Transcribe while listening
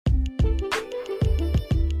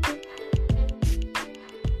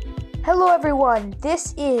Hello everyone,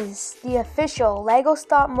 this is the official LEGO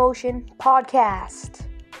Stop Motion podcast.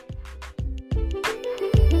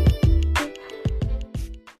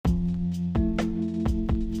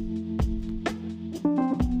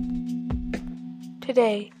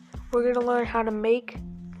 Today, we're going to learn how to make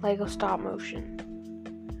LEGO Stop Motion.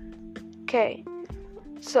 Okay,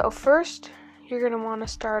 so first, you're going to want to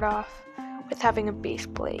start off with having a base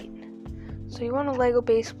plate. So you want a LEGO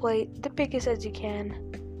base plate, the biggest as you can.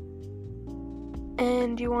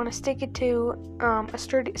 And you want to stick it to a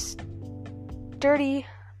sturdy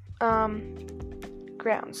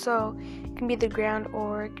ground. So it can be the ground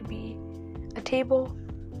or it could be a table,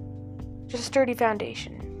 just a sturdy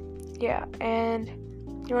foundation. Yeah, and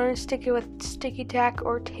you want to stick it with sticky tack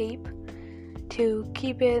or tape to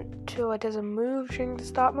keep it so it doesn't move during the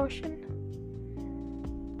stop motion.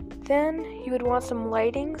 Then you would want some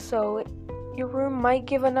lighting, so your room might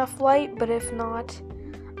give enough light, but if not,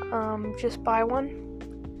 just buy one.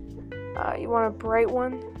 You want a bright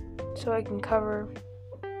one so it can cover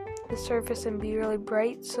the surface and be really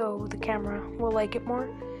bright so the camera will like it more.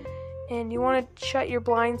 And you want to shut your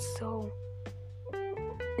blinds so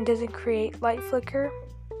it doesn't create light flicker.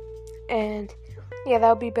 And yeah, that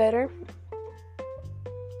would be better.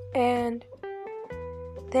 And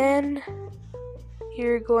then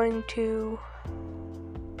you're going to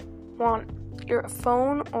want your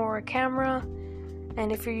phone or a camera.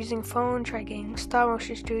 And if you're using phone, try getting Stop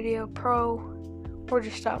Motion Studio Pro or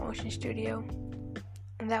just Stop Motion Studio.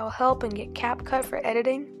 And that will help and get CapCut for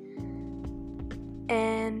editing.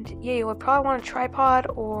 And yeah, you would probably want a tripod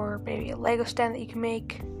or maybe a Lego stand that you can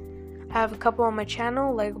make. I have a couple on my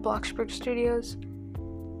channel, Lego Bloxburg Studios.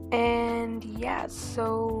 And yeah,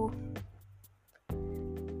 so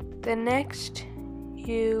the next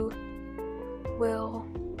you will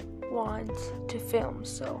want to film.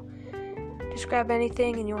 So just grab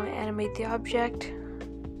anything and you want to animate the object.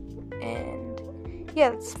 And yeah,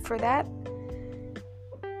 that's for that.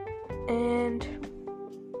 And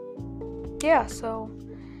yeah, so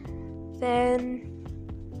then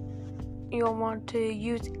you'll want to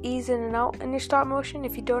use ease in and out in your stop motion.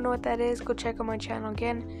 If you don't know what that is, go check out my channel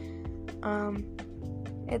again.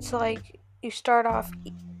 It's like you start off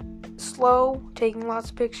slow, taking lots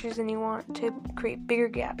of pictures, and you want to create bigger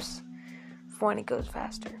gaps for when it goes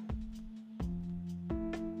faster.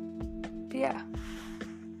 But yeah.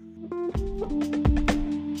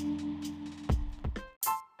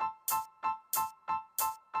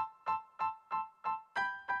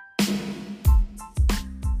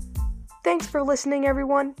 Thanks for listening,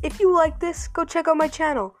 everyone. If you like this, go check out my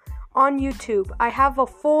channel on YouTube. I have a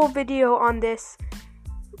full video on this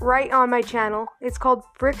right on my channel. It's called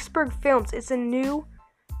Bricksburg Films. It's a new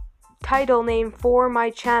title name for my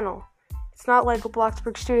channel. It's not Lego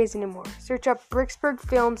Bloxburg Studios anymore. Search up Bricksburg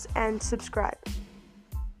Films and subscribe.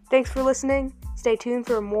 Thanks for listening. Stay tuned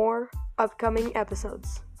for more upcoming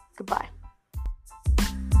episodes. Goodbye.